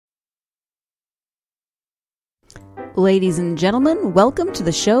Ladies and gentlemen, welcome to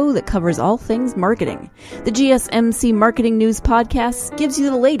the show that covers all things marketing. The GSMC Marketing News Podcast gives you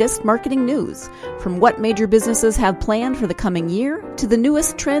the latest marketing news, from what major businesses have planned for the coming year to the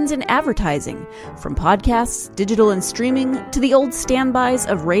newest trends in advertising, from podcasts, digital and streaming, to the old standbys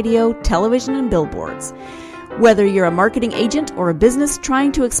of radio, television, and billboards. Whether you're a marketing agent or a business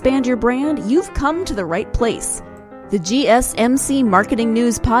trying to expand your brand, you've come to the right place. The GSMC Marketing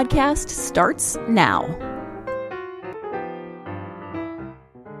News Podcast starts now.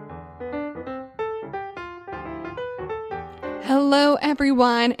 Hello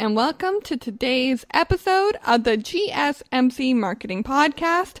everyone, and welcome to today's episode of the GSMC Marketing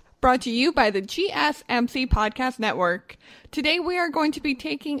Podcast, brought to you by the GSMC Podcast Network. Today we are going to be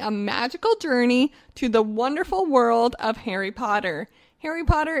taking a magical journey to the wonderful world of Harry Potter. Harry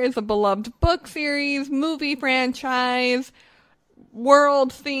Potter is a beloved book series, movie franchise,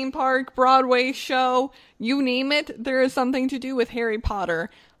 world theme park, Broadway show, you name it, there is something to do with Harry Potter.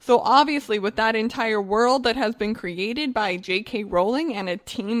 So obviously with that entire world that has been created by J.K. Rowling and a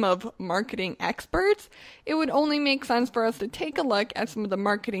team of marketing experts, it would only make sense for us to take a look at some of the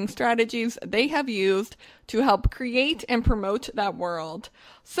marketing strategies they have used to help create and promote that world.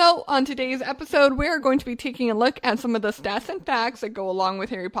 So on today's episode, we are going to be taking a look at some of the stats and facts that go along with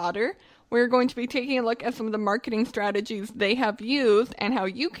Harry Potter. We're going to be taking a look at some of the marketing strategies they have used and how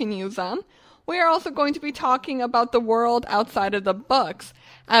you can use them. We are also going to be talking about the world outside of the books.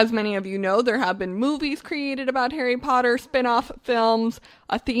 As many of you know, there have been movies created about Harry Potter, spin-off films,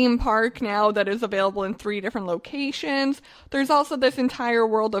 a theme park now that is available in 3 different locations. There's also this entire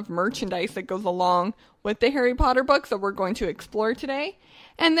world of merchandise that goes along with the Harry Potter books that we're going to explore today.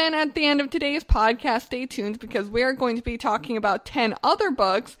 And then at the end of today's podcast, stay tuned because we are going to be talking about 10 other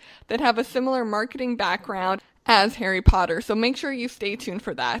books that have a similar marketing background as Harry Potter. So make sure you stay tuned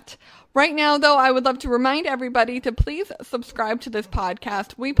for that. Right now, though, I would love to remind everybody to please subscribe to this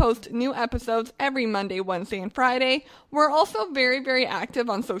podcast. We post new episodes every Monday, Wednesday, and Friday. We're also very, very active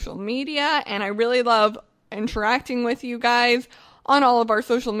on social media, and I really love interacting with you guys on all of our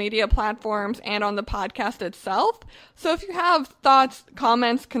social media platforms and on the podcast itself. So if you have thoughts,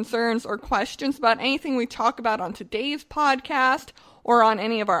 comments, concerns, or questions about anything we talk about on today's podcast or on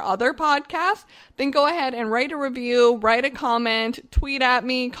any of our other podcasts, then go ahead and write a review, write a comment, tweet at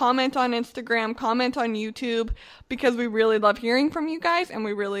me, comment on Instagram, comment on YouTube, because we really love hearing from you guys and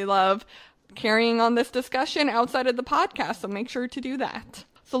we really love carrying on this discussion outside of the podcast, so make sure to do that.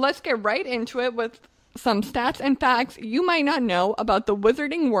 So let's get right into it with some stats and facts you might not know about the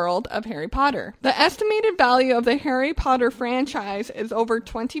wizarding world of Harry Potter. The estimated value of the Harry Potter franchise is over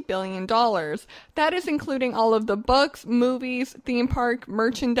 $20 billion. That is including all of the books, movies, theme park,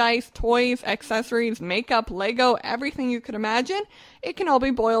 merchandise, toys, accessories, makeup, Lego, everything you could imagine. It can all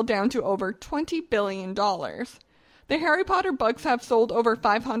be boiled down to over $20 billion. The Harry Potter books have sold over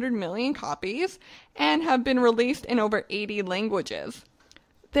 500 million copies and have been released in over 80 languages.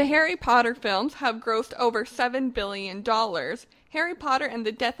 The Harry Potter films have grossed over $7 billion. Harry Potter and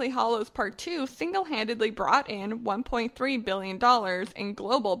the Deathly Hallows Part 2 single-handedly brought in $1.3 billion in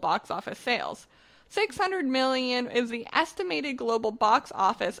global box office sales. $600 million is the estimated global box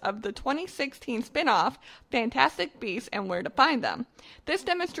office of the 2016 spin-off Fantastic Beasts and Where to Find Them. This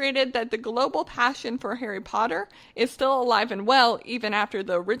demonstrated that the global passion for Harry Potter is still alive and well even after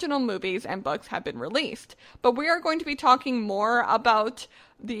the original movies and books have been released. But we are going to be talking more about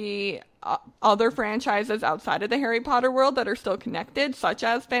the other franchises outside of the Harry Potter world that are still connected, such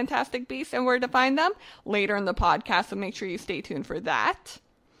as Fantastic Beasts and Where to Find Them, later in the podcast, so make sure you stay tuned for that.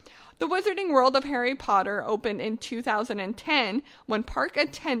 The Wizarding World of Harry Potter opened in 2010 when park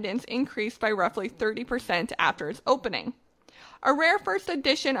attendance increased by roughly 30% after its opening. A rare first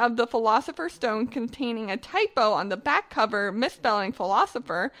edition of the Philosopher's Stone containing a typo on the back cover misspelling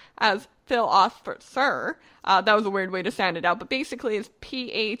philosopher as Phil-osper, that was a weird way to sound it out, but basically it's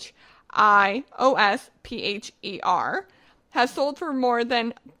P-H-I-O-S-P-H-E-R, has sold for more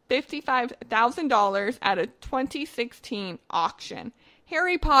than $55,000 at a 2016 auction.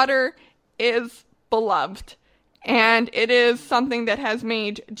 Harry Potter is beloved, and it is something that has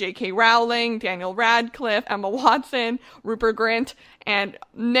made J.K. Rowling, Daniel Radcliffe, Emma Watson, Rupert Grint, and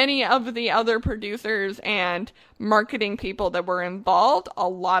many of the other producers and marketing people that were involved a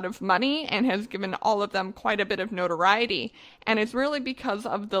lot of money and has given all of them quite a bit of notoriety. And it's really because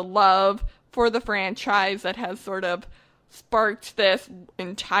of the love for the franchise that has sort of sparked this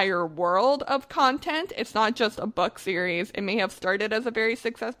entire world of content. It's not just a book series. It may have started as a very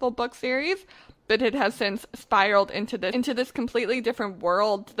successful book series, but it has since spiraled into this completely different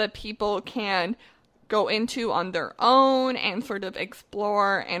world that people can go into on their own and sort of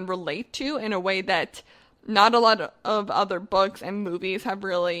explore and relate to in a way that Not a lot of other books and movies have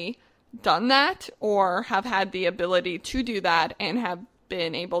really done that or have had the ability to do that and have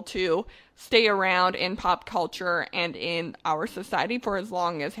been able to stay around in pop culture and in our society for as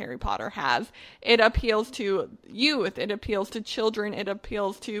long as Harry Potter has. It appeals to youth, it appeals to children, it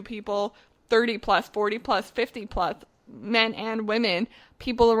appeals to people 30 plus, 40 plus, 50 plus, men and women.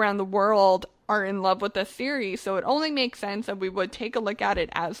 People around the world are in love with this series, so it only makes sense that we would take a look at it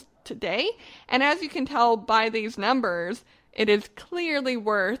as today. And as you can tell by these numbers, it is clearly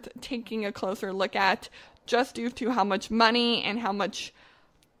worth taking a closer look at, just due to how much money and how much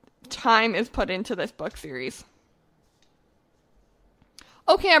time is put into this book series.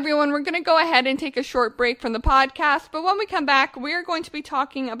 Okay, everyone, we're going to go ahead and take a short break from the podcast, but when we come back, we're going to be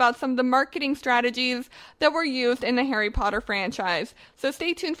talking about some of the marketing strategies that were used in the Harry Potter franchise. So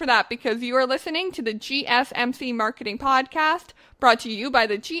stay tuned for that, because you are listening to the GSMC Marketing Podcast, brought to you by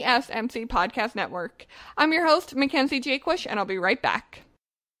the GSMC Podcast Network. I'm your host, Mackenzie Jaquish, and I'll be right back.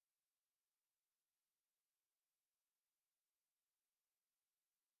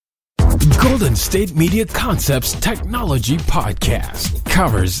 Golden State Media Concepts Technology Podcast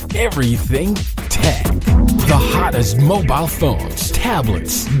covers everything tech. The hottest mobile phones,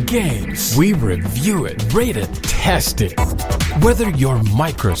 tablets, games. We review it, rate it, test it. Whether you're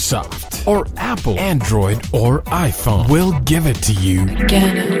Microsoft or Apple, Android or iPhone, we'll give it to you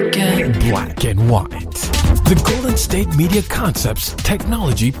black and white. The Golden State Media Concepts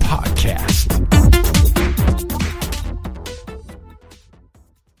Technology Podcast.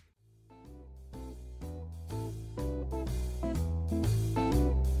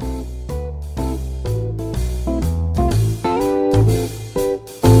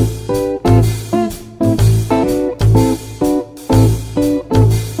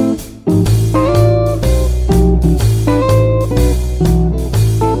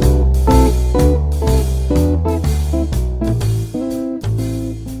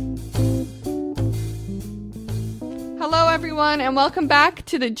 And welcome back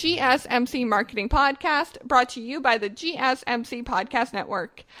to the GSMC Marketing Podcast, brought to you by the GSMC Podcast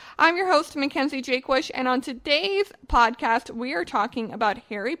Network. I'm your host, Mackenzie Jaquish, and on today's podcast, we are talking about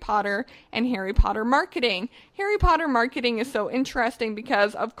Harry Potter and Harry Potter marketing. Harry Potter marketing is so interesting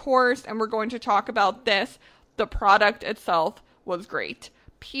because, of course, and we're going to talk about this, the product itself was great.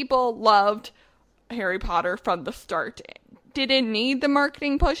 People loved Harry Potter from the start. Did it need the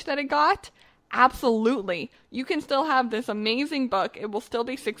marketing push that it got? Absolutely. You can still have this amazing book. It will still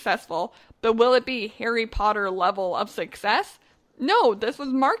be successful. But will it be Harry Potter level of success? No, this was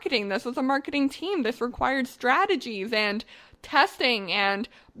marketing. This was a marketing team. This required strategies and testing and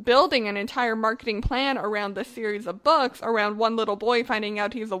building an entire marketing plan around this series of books, around one little boy finding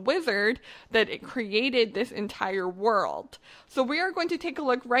out he's a wizard, that it created this entire world. So we are going to take a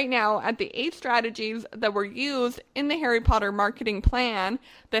look right now at the 8 strategies that were used in the Harry Potter marketing plan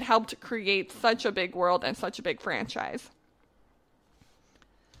that helped create such a big world and such a big franchise.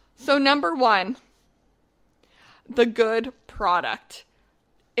 So number 1, the good product.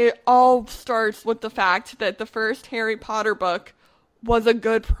 It all starts with the fact that the first Harry Potter book was a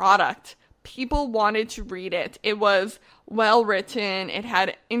good product. People wanted to read it. It was well written. It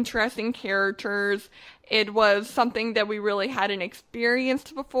had interesting characters. It was something that we really hadn't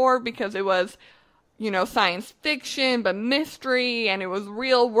experienced before because it was, science fiction, but mystery, and it was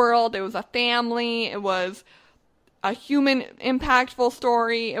real world. It was a family. It was a human impactful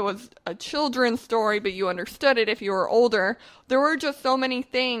story. It was a children's story, but you understood it if you were older. There were just so many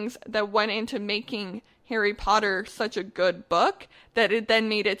things that went into making Harry Potter such a good book that it then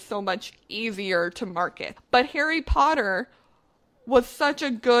made it so much easier to market. But Harry Potter was such a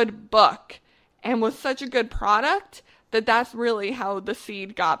good book and was such a good product that that's really how the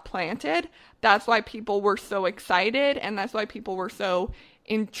seed got planted. That's why people were so excited, and that's why people were so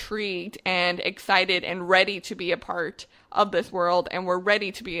intrigued and excited and ready to be a part of this world and were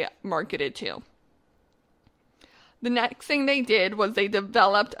ready to be marketed to. The next thing they did was they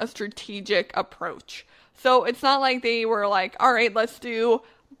developed a strategic approach. So it's not like they were like, all right, let's do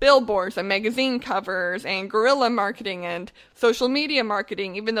billboards and magazine covers and guerrilla marketing and social media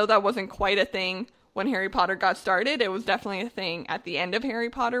marketing, even though that wasn't quite a thing when Harry Potter got started. It was definitely a thing at the end of Harry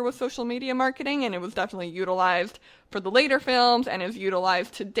Potter with social media marketing, and it was definitely utilized for the later films and is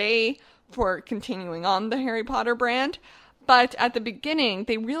utilized today for continuing on the Harry Potter brand. But at the beginning,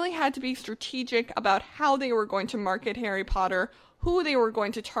 they really had to be strategic about how they were going to market Harry Potter, who they were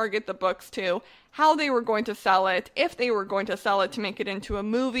going to target the books to, how they were going to sell it, if they were going to sell it to make it into a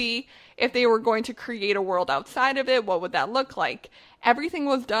movie, if they were going to create a world outside of it, what would that look like? Everything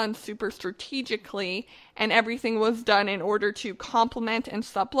was done super strategically, and everything was done in order to complement and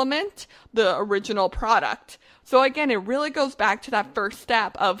supplement the original product. So again, it really goes back to that first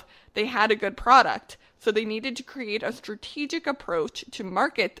step of they had a good product. So they needed to create a strategic approach to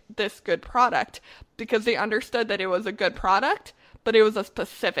market this good product because they understood that it was a good product, but it was a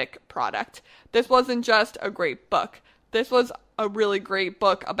specific product. This wasn't just a great book. This was a really great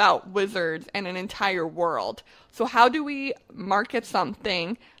book about wizards and an entire world. So how do we market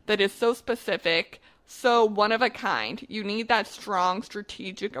something that is so specific, so one of a kind? You need that strong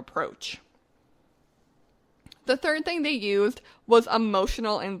strategic approach. The third thing they used was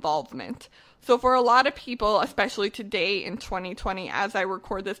emotional involvement. So for a lot of people, especially today in 2020, as I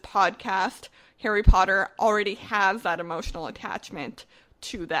record this podcast, Harry Potter already has that emotional attachment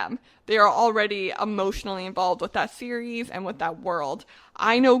to them. They are already emotionally involved with that series and with that world.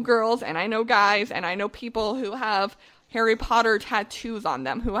 I know girls and I know guys and I know people who have Harry Potter tattoos on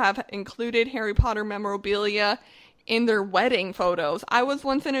them, who have included Harry Potter memorabilia in their wedding photos. I was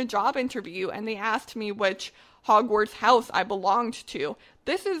once in a job interview and they asked me which Hogwarts house I belonged to.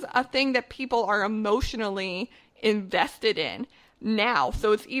 This is a thing that people are emotionally invested in now,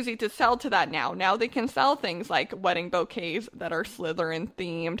 so it's easy to sell to that now. Now they can sell things like wedding bouquets that are Slytherin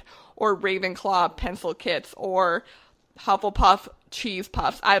themed, or Ravenclaw pencil kits, or Hufflepuff cheese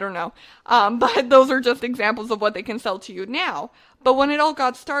puffs. I don't know. But those are just examples of what they can sell to you now. But when it all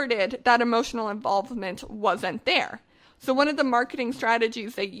got started, that emotional involvement wasn't there. So one of the marketing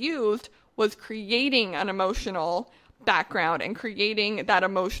strategies they used was creating an emotional background and creating that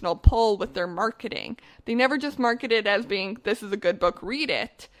emotional pull with their marketing. They never just marketed as being, this is a good book, read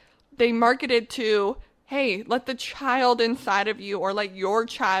it. They marketed to, hey, let the child inside of you or let your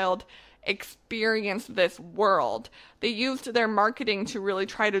child experience this world. They used their marketing to really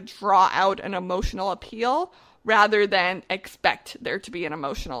try to draw out an emotional appeal rather than expect there to be an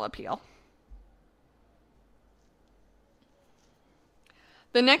emotional appeal.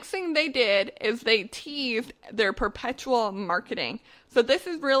 The next thing they did is they teased their perpetual marketing. So this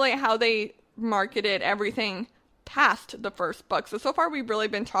is really how they marketed everything past the first book. So far we've really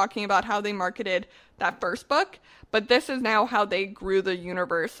been talking about how they marketed that first book, but this is now how they grew the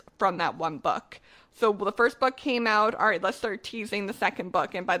universe from that one book. So the first book came out, all right, let's start teasing the second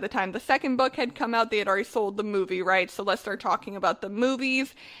book. And by the time the second book had come out, they had already sold the movie, right? So let's start talking about the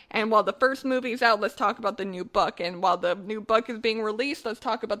movies. And while the first movie's out, let's talk about the new book. And while the new book is being released, let's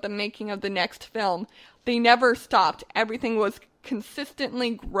talk about the making of the next film. They never stopped. Everything was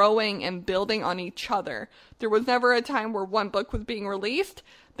consistently growing and building on each other. There was never a time where one book was being released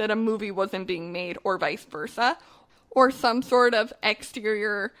that a movie wasn't being made, or vice versa, or some sort of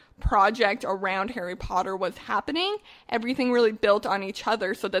exterior project around Harry Potter was happening. Everything really built on each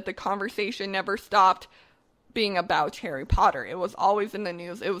other so that the conversation never stopped being about Harry Potter. It was always in the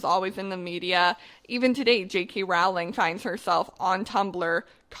news. It was always in the media. Even today, J.K. Rowling finds herself on Tumblr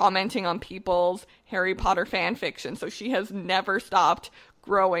commenting on people's Harry Potter fan fiction. So she has never stopped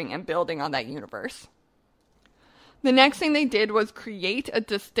growing and building on that universe. The next thing they did was create a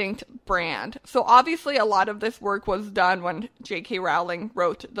distinct brand. So obviously a lot of this work was done when J.K. Rowling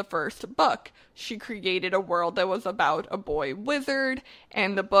wrote the first book. She created a world that was about a boy wizard,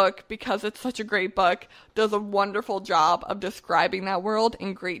 and the book, because it's such a great book, does a wonderful job of describing that world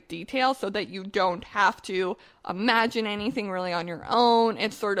in great detail so that you don't have to imagine anything really on your own.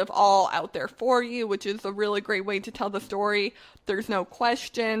 It's sort of all out there for you, which is a really great way to tell the story. There's no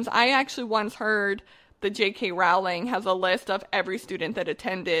questions. I actually once heard the J.K. Rowling has a list of every student that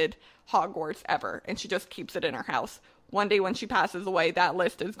attended Hogwarts ever, and she just keeps it in her house. One day when she passes away, that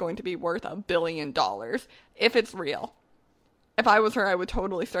list is going to be worth $1 billion, if it's real. If I was her, I would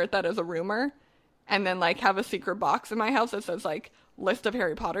totally start that as a rumor, and then have a secret box in my house that says list of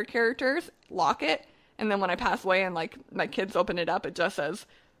Harry Potter characters, lock it, and then when I pass away and my kids open it up, it just says,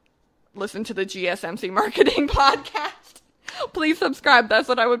 listen to the GSMC marketing podcast. Please subscribe. That's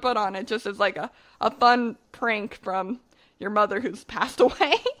what I would put on it, just as a fun prank from your mother who's passed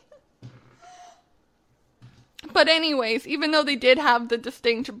away. But anyways, even though they did have the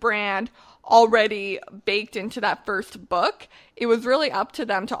distinct brand already baked into that first book, it was really up to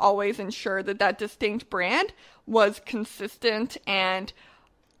them to always ensure that that distinct brand was consistent and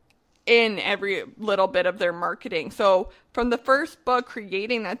in every little bit of their marketing. So from the first book,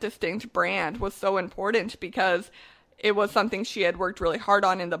 creating that distinct brand was so important because it was something she had worked really hard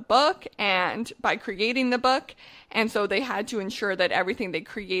on in the book and by creating the book. And so they had to ensure that everything they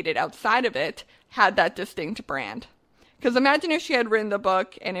created outside of it had that distinct brand. Because imagine if she had written the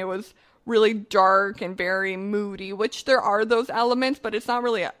book and it was really dark and very moody, which there are those elements, but it's not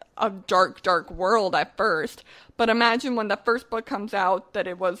really a dark, dark world at first. But imagine when the first book comes out that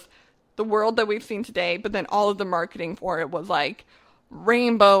it was the world that we've seen today, but then all of the marketing for it was like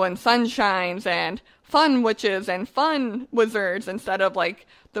rainbow and sunshines and fun witches and fun wizards instead of like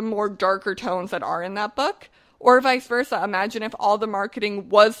the more darker tones that are in that book. Or vice versa. Imagine if all the marketing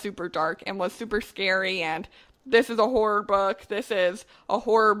was super dark and was super scary and this is a horror book, this is a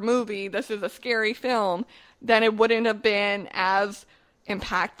horror movie, this is a scary film, then it wouldn't have been as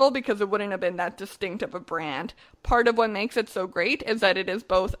impactful because it wouldn't have been that distinct of a brand. Part of what makes it so great is that it is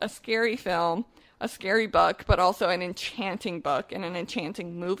both a scary film, a scary book, but also an enchanting book and an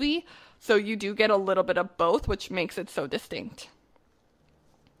enchanting movie. So you do get a little bit of both, which makes it so distinct.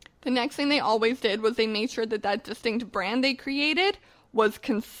 The next thing they always did was they made sure that that distinct brand they created was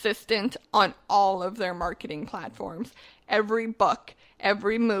consistent on all of their marketing platforms. Every book,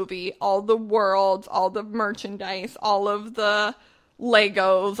 every movie, all the worlds, all the merchandise, all of the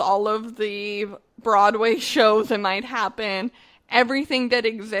Legos, all of the Broadway shows that might happen, everything that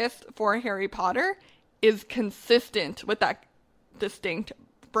exists for Harry Potter is consistent with that distinct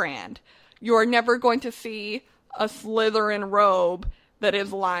brand. You're never going to see a Slytherin robe that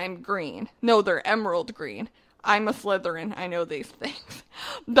is lime green. No, they're emerald green. I'm a Slytherin, I know these things.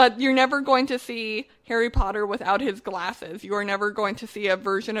 But you're never going to see Harry Potter without his glasses. You're never going to see a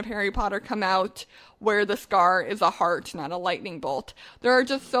version of Harry Potter come out where the scar is a heart, not a lightning bolt. There are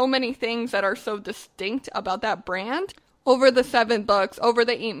just so many things that are so distinct about that brand. Over the 7 books, over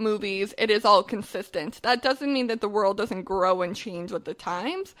the 8 movies, it is all consistent. That doesn't mean that the world doesn't grow and change with the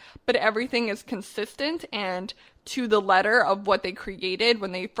times, but everything is consistent and to the letter of what they created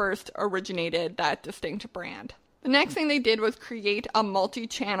when they first originated that distinct brand. The next thing they did was create a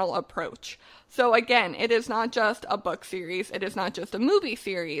multi-channel approach. So again, it is not just a book series, it is not just a movie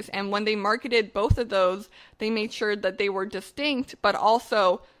series, and when they marketed both of those, they made sure that they were distinct, but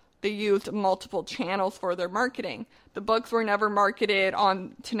also they used multiple channels for their marketing. The books were never marketed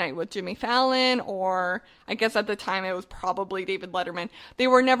on Tonight with Jimmy Fallon, or I guess at the time it was probably David Letterman. They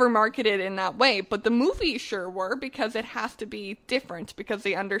were never marketed in that way, but the movies sure were, because it has to be different, because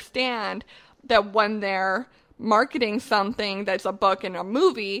they understand that when they're marketing something that's a book and a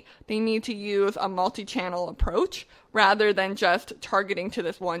movie, they need to use a multi-channel approach rather than just targeting to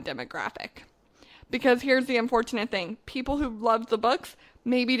this one demographic. Because here's the unfortunate thing. People who loved the books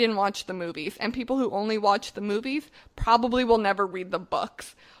maybe didn't watch the movies, and people who only watch the movies probably will never read the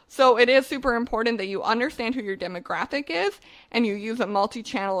books. So it is super important that you understand who your demographic is and you use a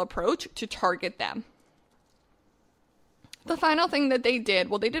multi-channel approach to target them. The final thing that they did,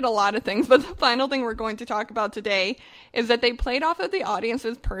 well, they did a lot of things, but the final thing we're going to talk about today is that they played off of the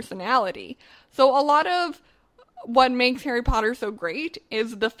audience's personality. So a lot of what makes Harry Potter so great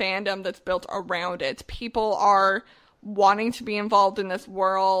is the fandom that's built around it. People are wanting to be involved in this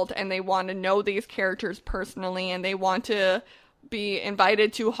world, and they want to know these characters personally, and they want to be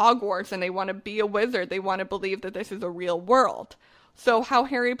invited to Hogwarts, and they want to be a wizard. They want to believe that this is a real world. So how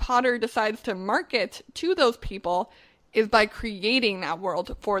Harry Potter decides to market to those people is by creating that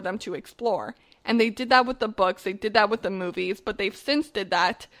world for them to explore. And they did that with the books, they did that with the movies, but they've since did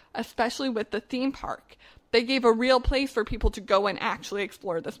that, especially with the theme park. They gave a real place for people to go and actually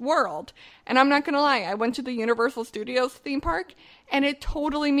explore this world. And I'm not going to lie, I went to the Universal Studios theme park, and it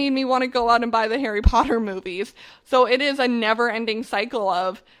totally made me want to go out and buy the Harry Potter movies. So it is a never-ending cycle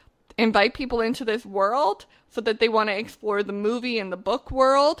of invite people into this world so that they want to explore the movie and the book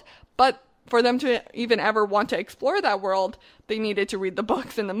world, but for them to even ever want to explore that world, they needed to read the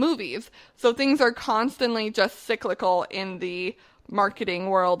books and the movies. So things are constantly just cyclical in the marketing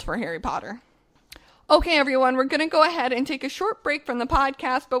world for Harry Potter. Okay, everyone, we're going to go ahead and take a short break from the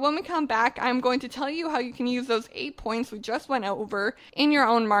podcast, but when we come back, I'm going to tell you how you can use those 8 points we just went over in your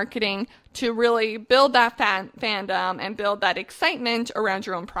own marketing to really build that fandom and build that excitement around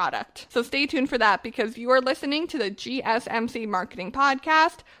your own product. So stay tuned for that, because you are listening to the GSMC Marketing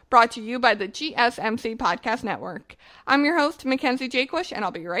Podcast, brought to you by the GSMC Podcast Network. I'm your host, Mackenzie Jaquish, and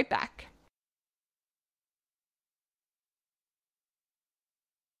I'll be right back.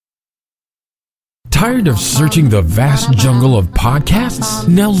 Tired of searching the vast jungle of podcasts?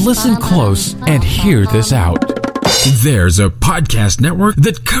 Now listen close and hear this out. There's a podcast network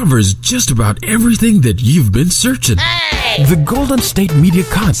that covers just about everything that you've been searching. Hey! The Golden State Media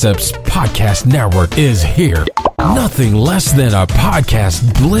Concepts Podcast Network is here. Nothing less than a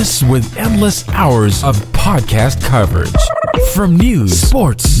podcast bliss with endless hours of podcast coverage. From news,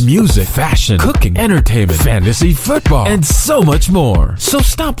 sports, music, fashion, cooking, entertainment, fantasy, football, and so much more. So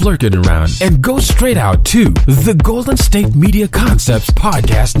stop lurking around and go straight out to the Golden State Media Concepts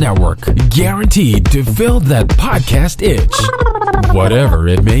Podcast Network. Guaranteed to fill that podcast itch. Whatever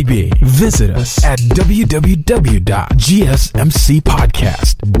it may be. Visit us at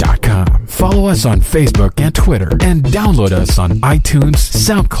www.gsmcpodcast.com. Follow us on Facebook and Twitter, and download us on iTunes,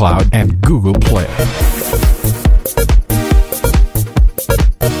 SoundCloud, and Google Play.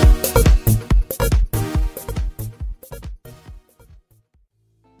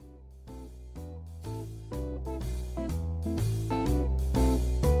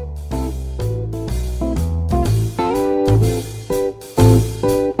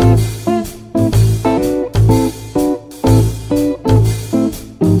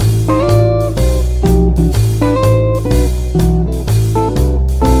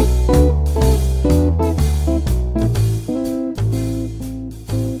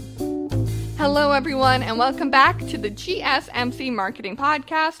 And welcome back to the GSMC Marketing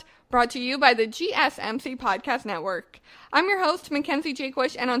Podcast, brought to you by the GSMC Podcast Network. I'm your host, Mackenzie,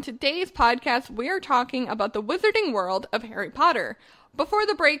 and on today's podcast, we are talking about the wizarding world of Harry Potter. Before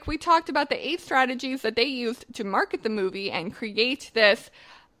the break, we talked about the 8 strategies that they used to market the movie and create this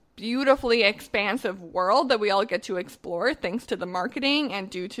beautifully expansive world that we all get to explore thanks to the marketing and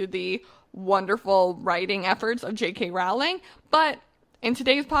due to the wonderful writing efforts of J.K. Rowling. But in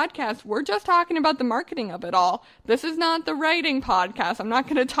today's podcast, we're just talking about the marketing of it all. This is not the writing podcast. I'm not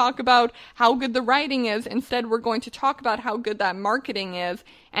going to talk about how good the writing is. Instead, we're going to talk about how good that marketing is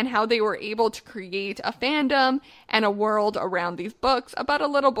and how they were able to create a fandom and a world around these books about a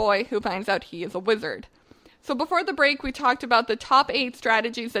little boy who finds out he is a wizard. So before the break, we talked about the top 8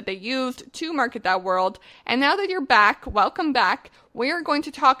 strategies that they used to market that world. And now that you're back, welcome back. We are going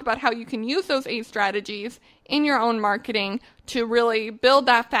to talk about how you can use those 8 strategies in your own marketing to really build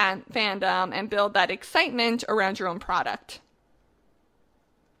that fandom and build that excitement around your own product.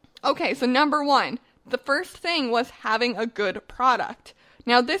 Okay, so number 1, the first thing was having a good product.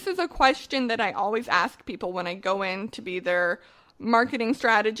 Now, this is a question that I always ask people when I go in to be their marketing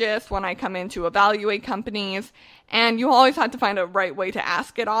strategist, when I come in to evaluate companies, and you always have to find a right way to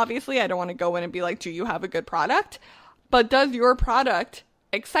ask it, obviously. I don't want to go in and be like, do you have a good product? But does your product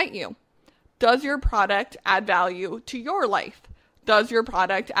excite you? Does your product add value to your life? Does your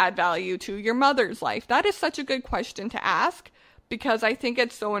product add value to your mother's life? That is such a good question to ask because I think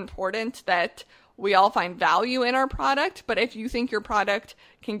it's so important that we all find value in our product. But if you think your product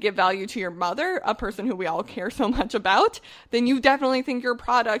can give value to your mother, a person who we all care so much about, then you definitely think your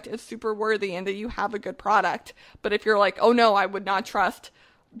product is super worthy and that you have a good product. But if you're like, oh no, I would not trust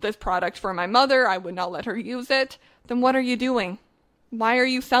this product for my mother, I would not let her use it, then what are you doing? Why are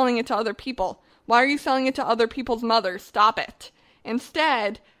you selling it to other people? Why are you selling it to other people's mothers? Stop it.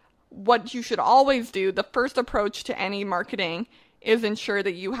 Instead, what you should always do, the first approach to any marketing, is ensure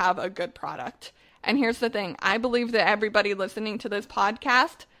that you have a good product. And here's the thing. I believe that everybody listening to this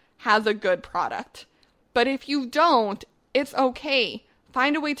podcast has a good product. But if you don't, it's okay.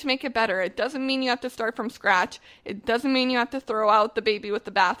 Find a way to make it better. It doesn't mean you have to start from scratch. It doesn't mean you have to throw out the baby with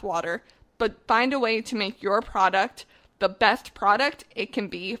the bathwater. But find a way to make your product the best product it can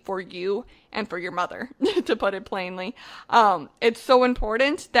be for you and for your mother, to put it plainly. It's so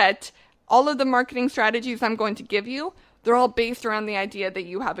important that all of the marketing strategies I'm going to give you, they're all based around the idea that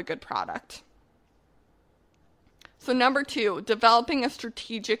you have a good product. So number 2, developing a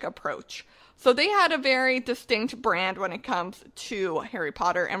strategic approach. So they had a very distinct brand when it comes to Harry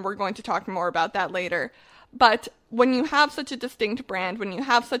Potter, and we're going to talk more about that later. But when you have such a distinct brand, when you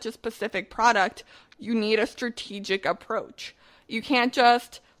have such a specific product, you need a strategic approach. You can't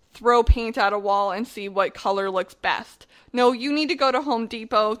just throw paint at a wall and see what color looks best. No, you need to go to Home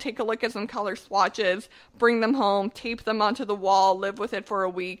Depot, take a look at some color swatches, bring them home, tape them onto the wall, live with it for a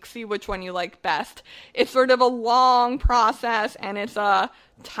week, see which one you like best. It's sort of a long process, and it's a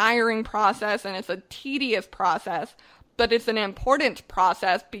tiring process, and it's a tedious process, but it's an important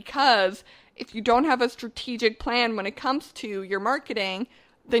process because if you don't have a strategic plan when it comes to your marketing,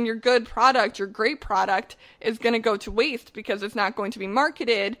 then your good product, your great product, is going to go to waste because it's not going to be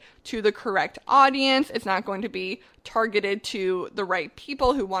marketed to the correct audience. It's not going to be targeted to the right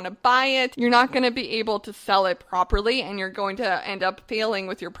people who want to buy it. You're not going to be able to sell it properly, and you're going to end up failing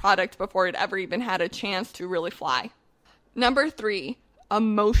with your product before it ever even had a chance to really fly. Number 3,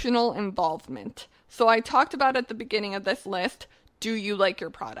 emotional involvement. So I talked about at the beginning of this list, do you like your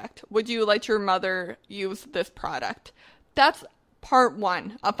product? Would you let your mother use this product? That's part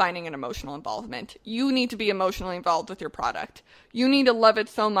one of finding an emotional involvement. You need to be emotionally involved with your product. You need to love it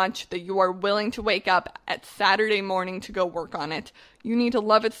so much that you are willing to wake up at Saturday morning to go work on it. You need to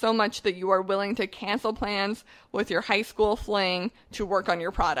love it so much that you are willing to cancel plans with your high school fling to work on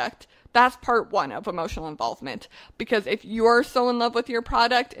your product. That's part one of emotional involvement. Because if you're so in love with your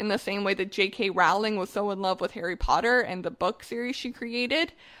product in the same way that J.K. Rowling was so in love with Harry Potter and the book series she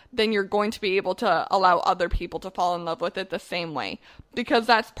created, then you're going to be able to allow other people to fall in love with it the same way. Because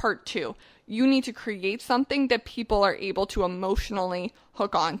that's part two. You need to create something that people are able to emotionally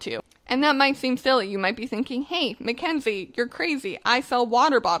hook onto. And that might seem silly. You might be thinking, hey, Mackenzie, you're crazy. I sell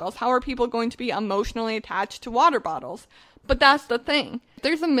water bottles. How are people going to be emotionally attached to water bottles? But that's the thing.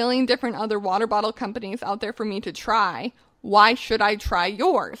 There's a million different other water bottle companies out there for me to try. Why should I try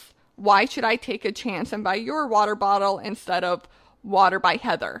yours? Why should I take a chance and buy your water bottle instead of Water by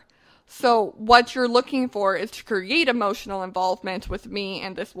Heather? So what you're looking for is to create emotional involvement with me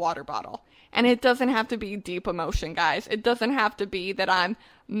and this water bottle. And it doesn't have to be deep emotion, guys. It doesn't have to be that I'm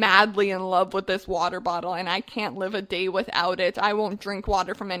madly in love with this water bottle and I can't live a day without it. I won't drink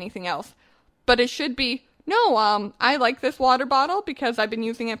water from anything else. But it should be, no, I like this water bottle because I've been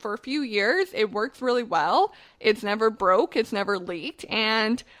using it for a few years. It works really well. It's never broke. It's never leaked.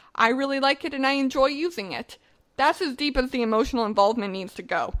 And I really like it and I enjoy using it. That's as deep as the emotional involvement needs to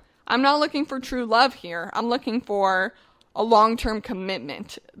go. I'm not looking for true love here. I'm looking for a long-term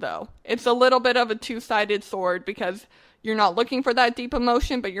commitment, though. It's a little bit of a two-sided sword because you're not looking for that deep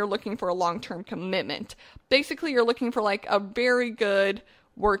emotion, but you're looking for a long-term commitment. Basically, you're looking for like a very good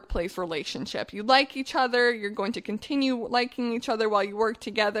workplace relationship. You like each other, you're going to continue liking each other while you work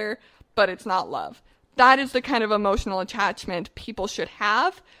together, but it's not love. That is the kind of emotional attachment people should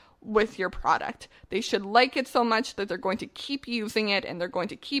have with your product. They should like it so much that they're going to keep using it and they're going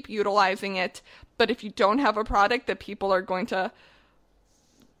to keep utilizing it. But if you don't have a product that people are going to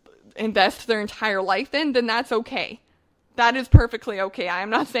invest their entire life in, then that's okay. That is perfectly okay. I am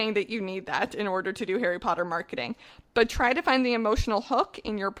not saying that you need that in order to do Harry Potter marketing. But try to find the emotional hook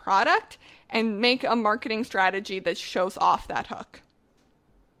in your product and make a marketing strategy that shows off that hook.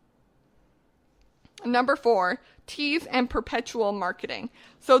 Number 4, tease and perpetual marketing.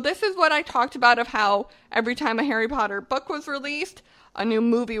 So this is what I talked about of how every time a Harry Potter book was released, a new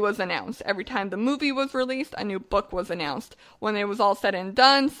movie was announced. Every time the movie was released, a new book was announced. When it was all said and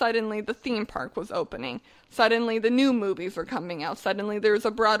done, suddenly the theme park was opening. Suddenly the new movies were coming out. Suddenly there was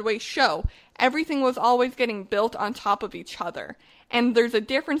a Broadway show. Everything was always getting built on top of each other. And there's a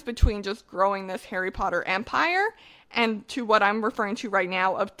difference between just growing this Harry Potter empire and to what I'm referring to right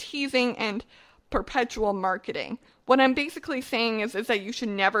now of teasing and perpetual marketing. What I'm basically saying is that you should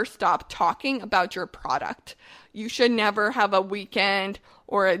never stop talking about your product. You should never have a weekend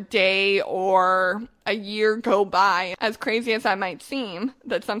or a day or a year go by, as crazy as that might seem,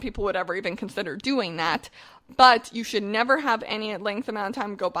 that some people would ever even consider doing that. But you should never have any length amount of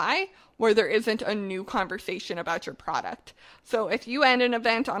time go by where there isn't a new conversation about your product. So if you end an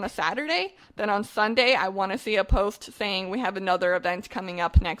event on a Saturday, then on Sunday, I want to see a post saying we have another event coming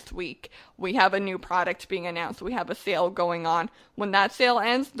up next week. We have a new product being announced. We have a sale going on. When that sale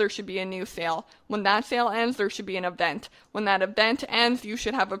ends, there should be a new sale. When that sale ends, there should be an event. When that event ends, you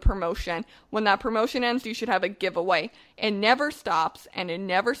should have a promotion. When that promotion ends, you should have a giveaway. It never stops, and it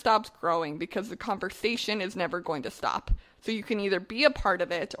never stops growing because the conversation is never going to stop. So you can either be a part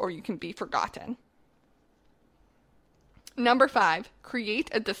of it or you can be forgotten. Number 5, create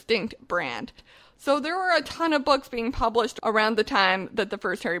a distinct brand. So there were a ton of books being published around the time that the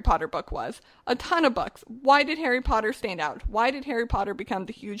first Harry Potter book was. A ton of books. Why did Harry Potter stand out? Why did Harry Potter become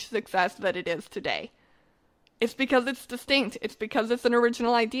the huge success that it is today? It's because it's distinct. It's because it's an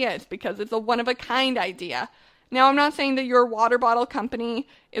original idea. It's because it's a one-of-a-kind idea. Now, I'm not saying that your water bottle company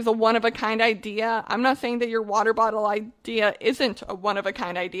is a one-of-a-kind idea. I'm not saying that your water bottle idea isn't a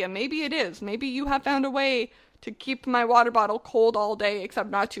one-of-a-kind idea. Maybe it is. Maybe you have found a way to keep my water bottle cold all day, except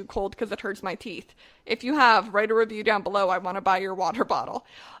not too cold because it hurts my teeth. If you have, write a review down below. I want to buy your water bottle.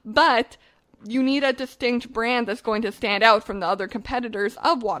 But you need a distinct brand that's going to stand out from the other competitors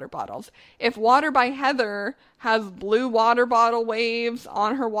of water bottles. If Water by Heather has blue water bottle waves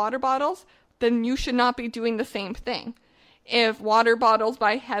on her water bottles, then you should not be doing the same thing. If Water Bottles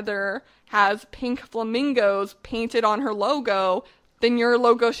by Heather has pink flamingos painted on her logo, then your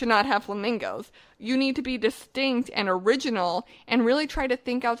logo should not have flamingos. You need to be distinct and original and really try to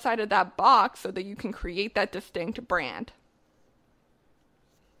think outside of that box so that you can create that distinct brand.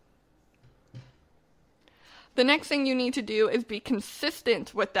 The next thing you need to do is be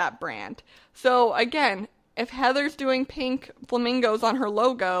consistent with that brand. So again, if Heather's doing pink flamingos on her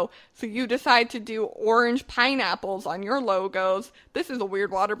logo, so you decide to do orange pineapples on your logos, this is a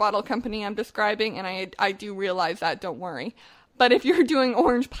weird water bottle company I'm describing, and I do realize that, don't worry. But if you're doing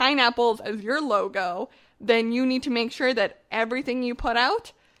orange pineapples as your logo, then you need to make sure that everything you put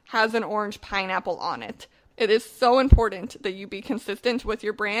out has an orange pineapple on it. It is so important that you be consistent with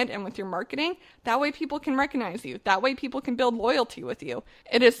your brand and with your marketing. That way people can recognize you. That way people can build loyalty with you.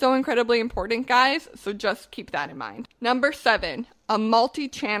 It is so incredibly important, guys, so just keep that in mind. Number 7, a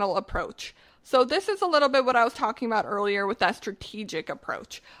multi-channel approach. So this is a little bit what I was talking about earlier with that strategic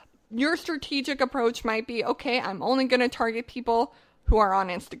approach. Your strategic approach might be, okay, I'm only going to target people who are on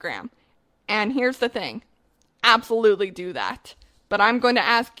Instagram. And here's the thing, absolutely do that. But I'm going to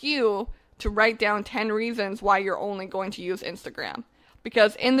ask you to write down 10 reasons why you're only going to use Instagram.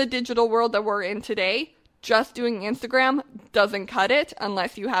 Because in the digital world that we're in today, just doing Instagram doesn't cut it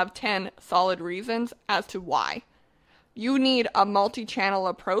unless you have 10 solid reasons as to why. You need a multi-channel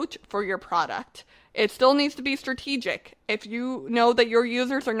approach for your product. It still needs to be strategic. If you know that your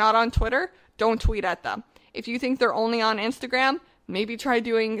users are not on Twitter, don't tweet at them. If you think they're only on Instagram, maybe try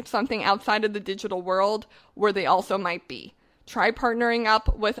doing something outside of the digital world where they also might be. Try partnering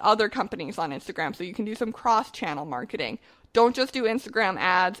up with other companies on Instagram so you can do some cross-channel marketing. Don't just do Instagram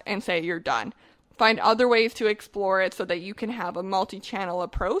ads and say you're done. Find other ways to explore it so that you can have a multi-channel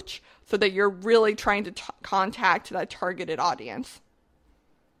approach so that you're really trying to contact that targeted audience.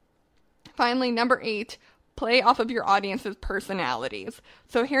 Finally, number 8, play off of your audience's personalities.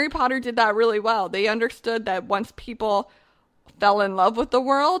 So Harry Potter did that really well. They understood that once people fell in love with the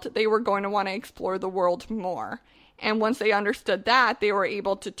world, they were going to want to explore the world more. And once they understood that, they were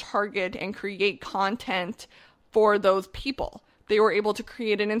able to target and create content for those people. They were able to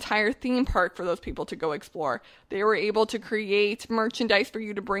create an entire theme park for those people to go explore. They were able to create merchandise for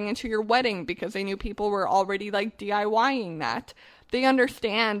you to bring into your wedding because they knew people were already like DIYing that. They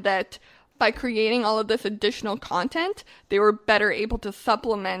understand that by creating all of this additional content, they were better able to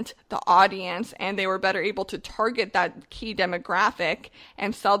supplement the audience and they were better able to target that key demographic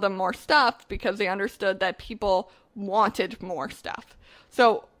and sell them more stuff because they understood that people wanted more stuff.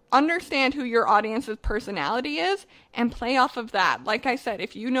 So understand who your audience's personality is and play off of that. Like I said,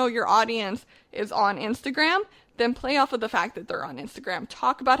 if you know your audience is on Instagram, then play off of the fact that they're on Instagram.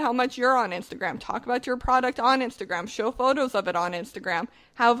 Talk about how much you're on Instagram. Talk about your product on Instagram. Show photos of it on Instagram.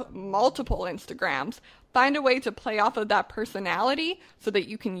 Have multiple Instagrams. Find a way to play off of that personality so that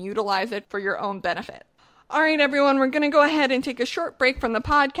you can utilize it for your own benefit. All right, everyone, we're going to go ahead and take a short break from the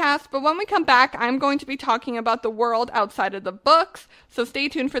podcast, but when we come back, I'm going to be talking about the world outside of the books, so stay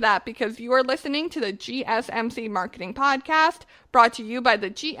tuned for that because you are listening to the GSMC Marketing Podcast, brought to you by the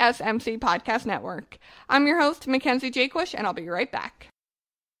GSMC Podcast Network. I'm your host, Mackenzie Jaquish, and I'll be right back.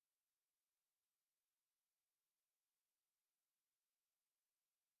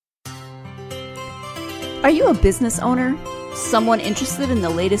 Are you a business owner? Someone interested in the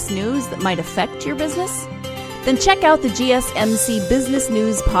latest news that might affect your business? Then check out the GSMC Business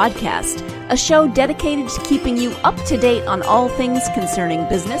News Podcast, a show dedicated to keeping you up to date on all things concerning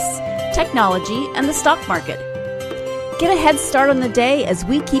business, technology, and the stock market. Get a head start on the day as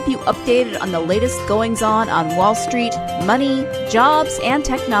we keep you updated on the latest goings-on Wall Street, money, jobs, and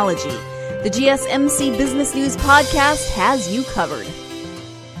technology. The GSMC Business News Podcast has you covered.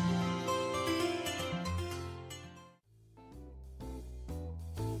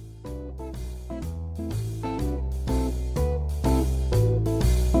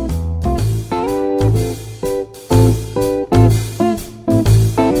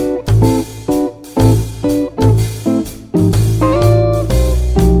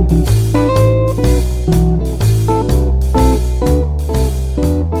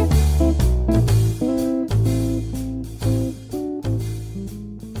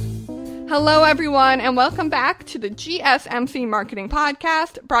 Hello, everyone, and welcome back to the GSMC Marketing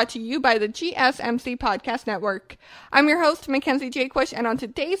Podcast, brought to you by the GSMC Podcast Network. I'm your host, Mackenzie Jaquish, and on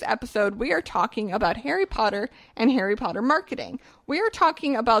today's episode, we are talking about Harry Potter and Harry Potter marketing. We are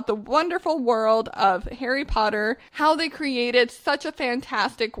talking about the wonderful world of Harry Potter, how they created such a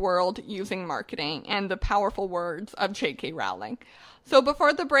fantastic world using marketing, and the powerful words of J.K. Rowling. So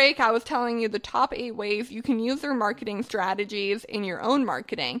before the break, I was telling you the top 8 ways you can use their marketing strategies in your own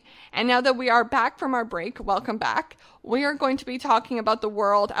marketing. And now that we are back from our break, welcome back, we are going to be talking about the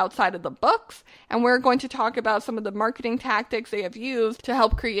world outside of the books, and we're going to talk about some of the marketing tactics they have used to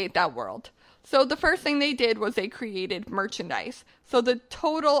help create that world. So the first thing they did was they created merchandise. So the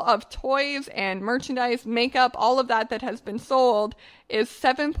total of toys and merchandise, makeup, all of that has been sold is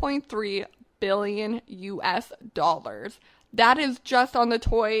 $7.3 billion US dollars. That is just on the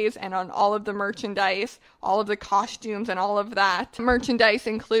toys and on all of the merchandise, all of the costumes and all of that. Merchandise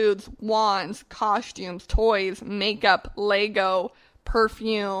includes wands, costumes, toys, makeup, Lego,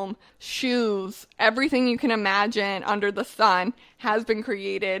 perfume, shoes, everything you can imagine under the sun has been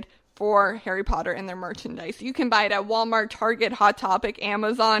created for Harry Potter and their merchandise. You can buy it at Walmart, Target, Hot Topic,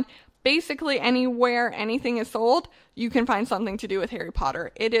 Amazon. Basically anywhere anything is sold, you can find something to do with Harry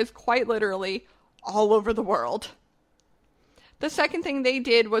Potter. It is quite literally all over the world. The second thing they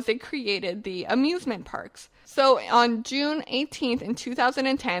did was they created the amusement parks. So on June 18th in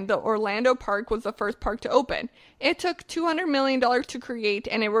 2010, the Orlando park was the first park to open. It took $200 million to create,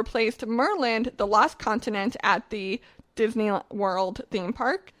 and it replaced Merland, the Lost Continent, at the Disney World theme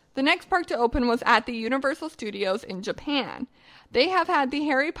park. The next park to open was at the Universal Studios in Japan. They have had the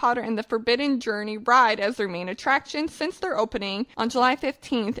Harry Potter and the Forbidden Journey ride as their main attraction since their opening on July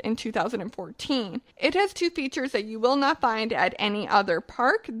 15th in 2014. It has two features that you will not find at any other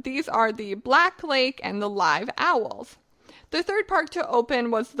park. These are the Black Lake and the Live Owls. The third park to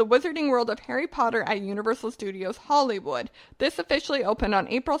open was the Wizarding World of Harry Potter at Universal Studios Hollywood. This officially opened on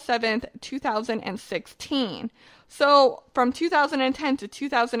April 7th, 2016. So from 2010 to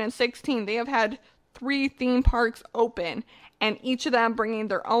 2016, they have had 3 theme parks open, and each of them bringing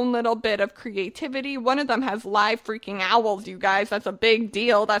their own little bit of creativity. One of them has live freaking owls, you guys. That's a big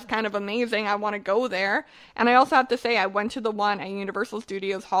deal. That's kind of amazing. I want to go there. And I also have to say, I went to the one at Universal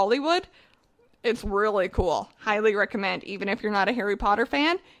Studios Hollywood. It's really cool. Highly recommend. Even if you're not a Harry Potter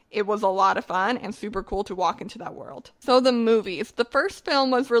fan, it was a lot of fun and super cool to walk into that world. So the movies. The first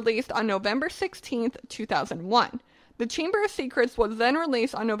film was released on November 16th, 2001. The Chamber of Secrets was then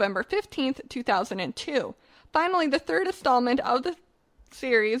released on November 15th, 2002. Finally, the third installment of the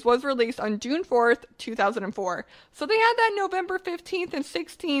series was released on June 4th, 2004. So they had that November 15th and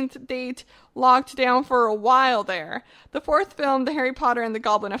 16th date locked down for a while there. The fourth film, The Harry Potter and the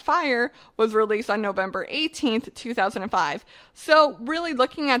Goblet of Fire, was released on November 18th, 2005. So really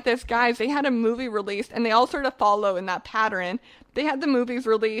looking at this, guys, they had a movie released and they all sort of follow in that pattern. They had the movies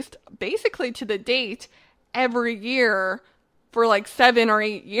released basically to the date every year for like 7 or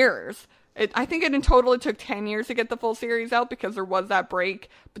 8 years. I think in total it took 10 years to get the full series out because there was that break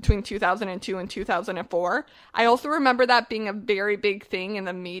between 2002 and 2004. I also remember that being a very big thing in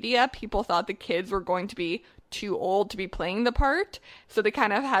the media. People thought the kids were going to be too old to be playing the part, so they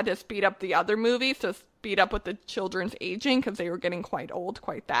kind of had to speed up the other movies to speed up with the children's aging because they were getting quite old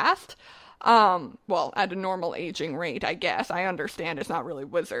quite fast. Well, at a normal aging rate, I guess. I understand it's not really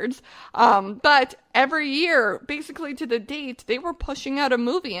wizards. But every year, basically to the date, they were pushing out a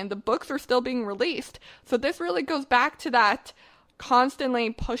movie and the books are still being released. So this really goes back to that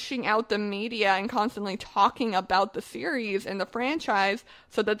constantly pushing out the media and constantly talking about the series and the franchise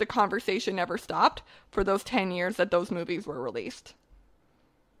so that the conversation never stopped for those 10 years that those movies were released.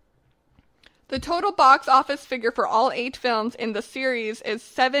 The total box office figure for all 8 films in the series is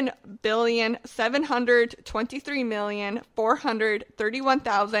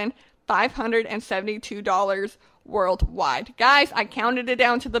 $7,723,431,572 worldwide. Guys, I counted it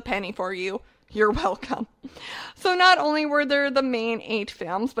down to the penny for you. You're welcome. So not only were there the main 8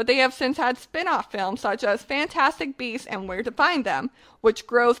 films, but they have since had spin-off films such as Fantastic Beasts and Where to Find Them, which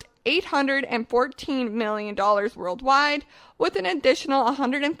grossed $814 million worldwide, with an additional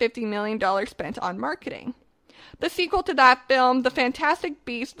 $150 million spent on marketing. The sequel to that film, The Fantastic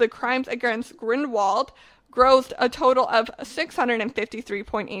Beasts: The Crimes Against Grindelwald, grossed a total of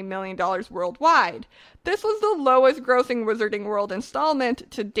 $653.8 million worldwide. This was the lowest grossing Wizarding World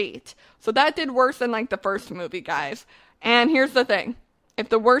installment to date. So that did worse than like the first movie, guys. And here's the thing. If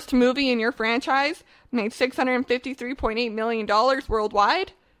the worst movie in your franchise made $653.8 million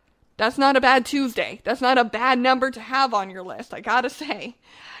worldwide, that's not a bad Tuesday. That's not a bad number to have on your list, I gotta say.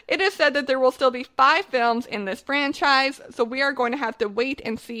 It is said that there will still be 5 films in this franchise, so we are going to have to wait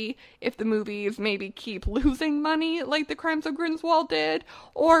and see if the movies maybe keep losing money like The Crimes of Grindelwald did,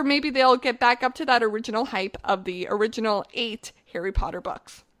 or maybe they'll get back up to that original hype of the original 8 Harry Potter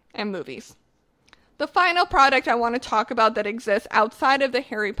books and movies. The final product I want to talk about that exists outside of the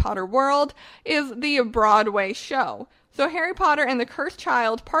Harry Potter world is the Broadway show. So Harry Potter and the Cursed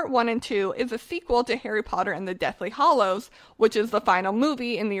Child Part 1 and 2 is a sequel to Harry Potter and the Deathly Hallows, which is the final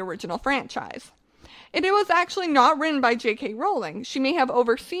movie in the original franchise. It was actually not written by J.K. Rowling. She may have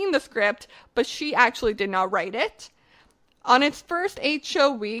overseen the script, but she actually did not write it. On its first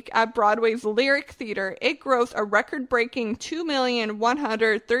 8-show week at Broadway's Lyric Theater, it grossed a record-breaking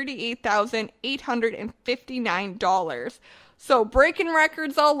 $2,138,859. So breaking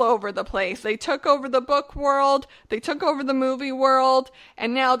records all over the place. They took over the book world, they took over the movie world,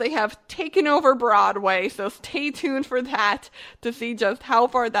 and now they have taken over Broadway. So stay tuned for that to see just how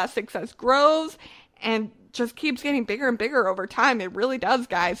far that success grows and just keeps getting bigger and bigger over time. It really does,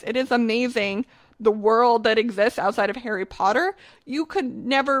 guys. It is amazing the world that exists outside of Harry Potter. You could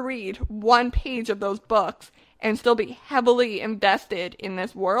never read one page of those books and still be heavily invested in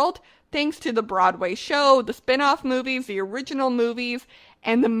this world, thanks to the Broadway show, the spin-off movies, the original movies,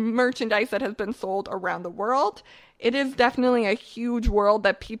 and the merchandise that has been sold around the world. It is definitely a huge world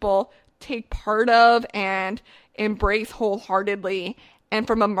that people take part of and embrace wholeheartedly. And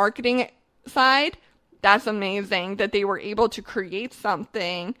from a marketing side, that's amazing that they were able to create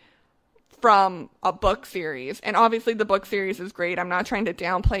something from a book series. And obviously the book series is great. I'm not trying to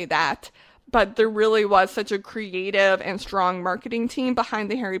downplay that. But there really was such a creative and strong marketing team behind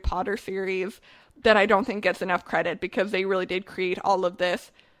the Harry Potter series that I don't think gets enough credit, because they really did create all of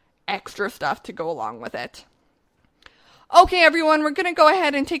this extra stuff to go along with it. Okay, everyone, we're going to go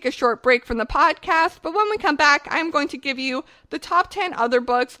ahead and take a short break from the podcast, but when we come back, I'm going to give you the top 10 other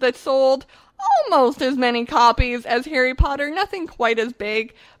books that sold almost as many copies as Harry Potter. Nothing quite as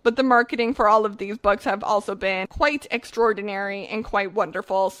big, but the marketing for all of these books have also been quite extraordinary and quite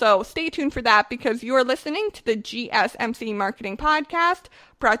wonderful. So stay tuned for that, because you are listening to the GSMC Marketing Podcast,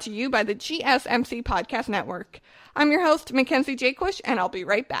 brought to you by the GSMC Podcast Network. I'm your host, Mackenzie Jaquish, and I'll be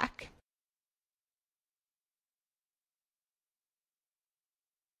right back.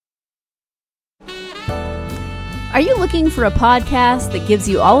 Are you looking for a podcast that gives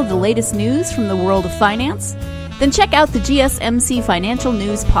you all of the latest news from the world of finance? Then check out the GSMC Financial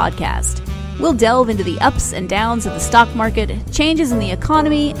News Podcast. We'll delve into the ups and downs of the stock market, changes in the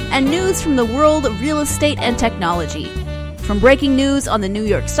economy, and news from the world of real estate and technology. From breaking news on the New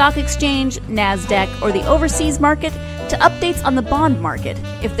York Stock Exchange, NASDAQ, or the overseas market, to updates on the bond market,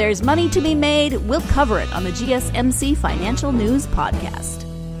 if there's money to be made, we'll cover it on the GSMC Financial News Podcast.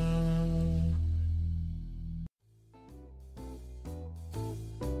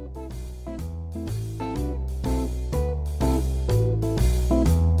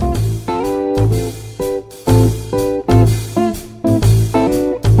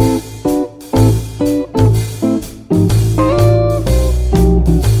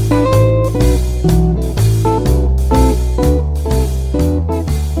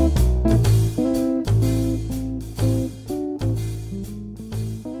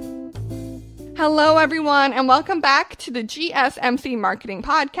 Hello, everyone, and welcome back to the GSMC Marketing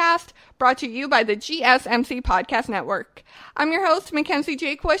Podcast, brought to you by the GSMC Podcast Network. I'm your host, Mackenzie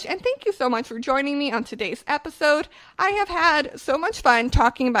Jaquish, and thank you so much for joining me on today's episode. I have had so much fun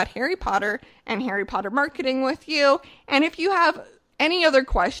talking about Harry Potter and Harry Potter marketing with you, and if you have any other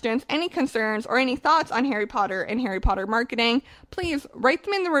questions, any concerns, or any thoughts on Harry Potter and Harry Potter marketing, please write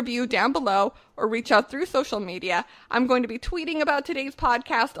them in the review down below or reach out through social media. I'm going to be tweeting about today's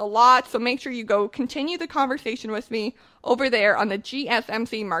podcast a lot, so make sure you go continue the conversation with me over there on the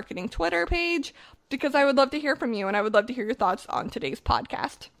GSMC Marketing Twitter page, because I would love to hear from you and I would love to hear your thoughts on today's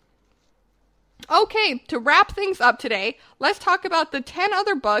podcast. Okay, to wrap things up today, let's talk about the 10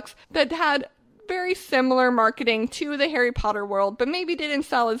 other books that had very similar marketing to the Harry Potter world, but maybe didn't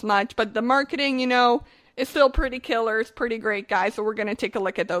sell as much, but the marketing, is still pretty killer. It's pretty great, guys, so we're going to take a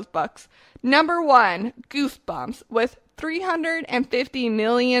look at those books. Number 1, Goosebumps, with 350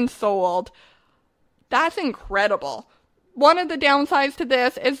 million sold. That's incredible. One of the downsides to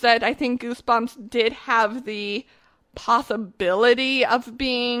this is that I think Goosebumps did have the possibility of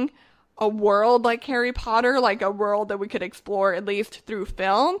being a world like Harry Potter, like a world that we could explore at least through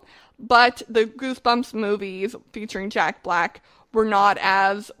film. But the Goosebumps movies featuring Jack Black were not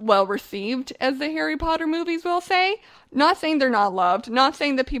as well received as the Harry Potter movies, we'll say. Not saying they're not loved, not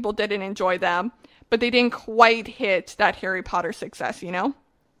saying that people didn't enjoy them, but they didn't quite hit that Harry Potter success,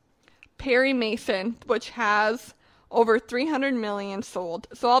 Perry Mason, which has over 300 million sold.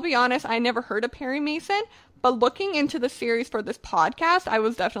 So I'll be honest, I never heard of Perry Mason, but looking into the series for this podcast, I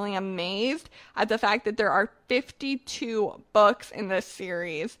was definitely amazed at the fact that there are 52 books in this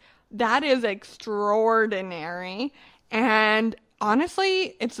series. That is extraordinary. And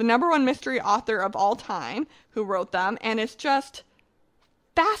honestly, it's the number one mystery author of all time who wrote them. And it's just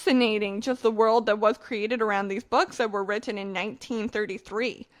fascinating, just the world that was created around these books that were written in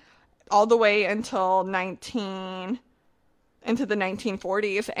 1933, all the way until into the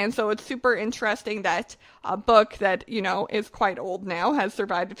 1940s. And so it's super interesting that a book that, is quite old now, has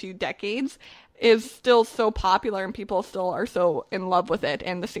survived a few decades, is still so popular and people still are so in love with it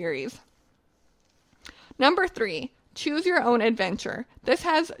and the series. Number 3, Choose Your Own Adventure. This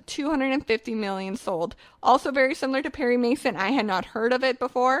has 250 million sold. Also very similar to Perry Mason. I had not heard of it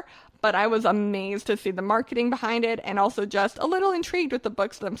before, but I was amazed to see the marketing behind it and also just a little intrigued with the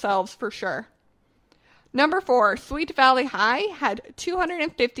books themselves for sure. Number 4, Sweet Valley High had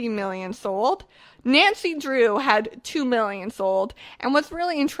 250 million sold. Nancy Drew had 2 million sold. And what's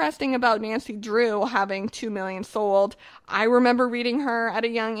really interesting about Nancy Drew having 2 million sold, I remember reading her at a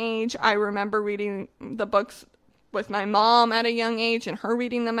young age. I remember reading the books with my mom at a young age and her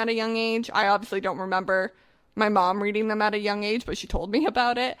reading them at a young age. I obviously don't remember my mom reading them at a young age, but she told me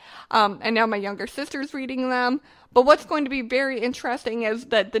about it. And now my younger sister's reading them. But what's going to be very interesting is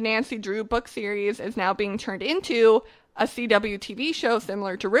that the Nancy Drew book series is now being turned into a CW TV show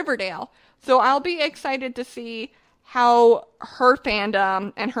similar to Riverdale. So I'll be excited to see how her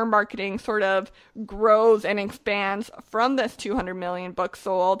fandom and her marketing sort of grows and expands from this 200 million books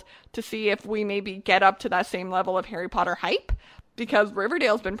sold to see if we maybe get up to that same level of Harry Potter hype, because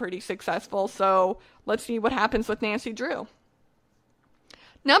Riverdale's been pretty successful. So let's see what happens with Nancy Drew.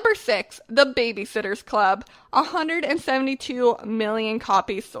 Number 6, The Babysitter's Club, 172 million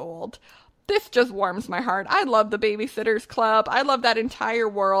copies sold. This just warms my heart. I love The Babysitter's Club. I love that entire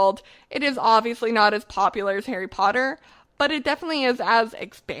world. It is obviously not as popular as Harry Potter, but it definitely is as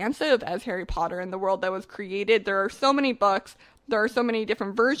expansive as Harry Potter in the world that was created. There are so many books. There are so many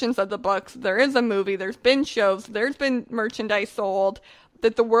different versions of the books. There is a movie. There's been shows. There's been merchandise sold.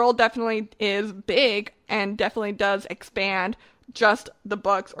 That the world definitely is big and definitely does expand just the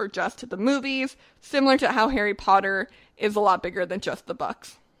books or just the movies, similar to how Harry Potter is a lot bigger than just the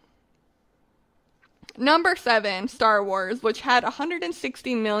books. Number 7, Star Wars, which had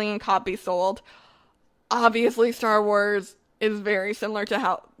 160 million copies sold. Obviously, Star Wars is very similar to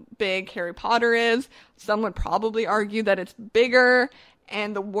how big Harry Potter is. Some would probably argue that it's bigger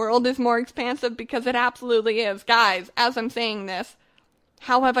and the world is more expansive, because it absolutely is. Guys, as I'm saying this,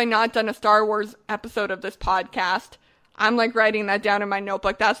 how have I not done a Star Wars episode of this podcast? I'm like writing that down in my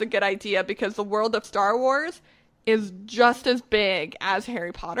notebook. That's a good idea, because the world of Star Wars is just as big as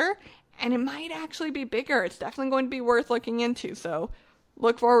Harry Potter, and it might actually be bigger. It's definitely going to be worth looking into, so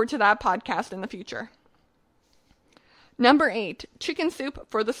look forward to that podcast in the future. Number 8, Chicken Soup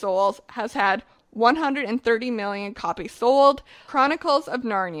for the Souls has had 130 million copies sold. Chronicles of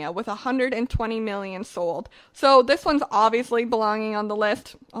Narnia with 120 million sold. So this one's obviously belonging on the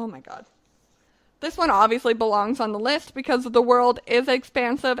list. Oh my god. This one obviously belongs on the list because the world is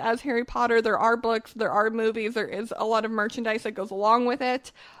expansive as Harry Potter. There are books, there are movies, there is a lot of merchandise that goes along with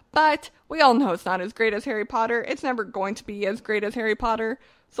it. But we all know it's not as great as Harry Potter. It's never going to be as great as Harry Potter.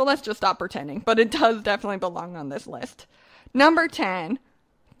 So let's just stop pretending. But it does definitely belong on this list. Number 10,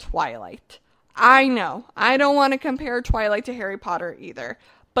 Twilight. I know, I don't want to compare Twilight to Harry Potter either.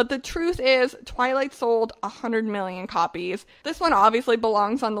 But the truth is, Twilight sold 100 million copies. This one obviously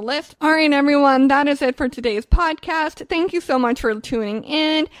belongs on the list. Alright everyone, that is it for today's podcast. Thank you so much for tuning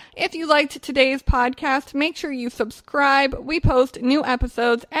in. If you liked today's podcast, make sure you subscribe. We post new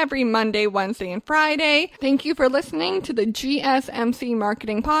episodes every Monday, Wednesday, and Friday. Thank you for listening to the GSMC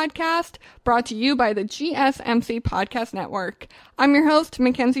Marketing Podcast, brought to you by the GSMC Podcast Network. I'm your host,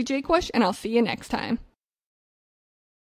 Mackenzie Jakewish, and I'll see you next time.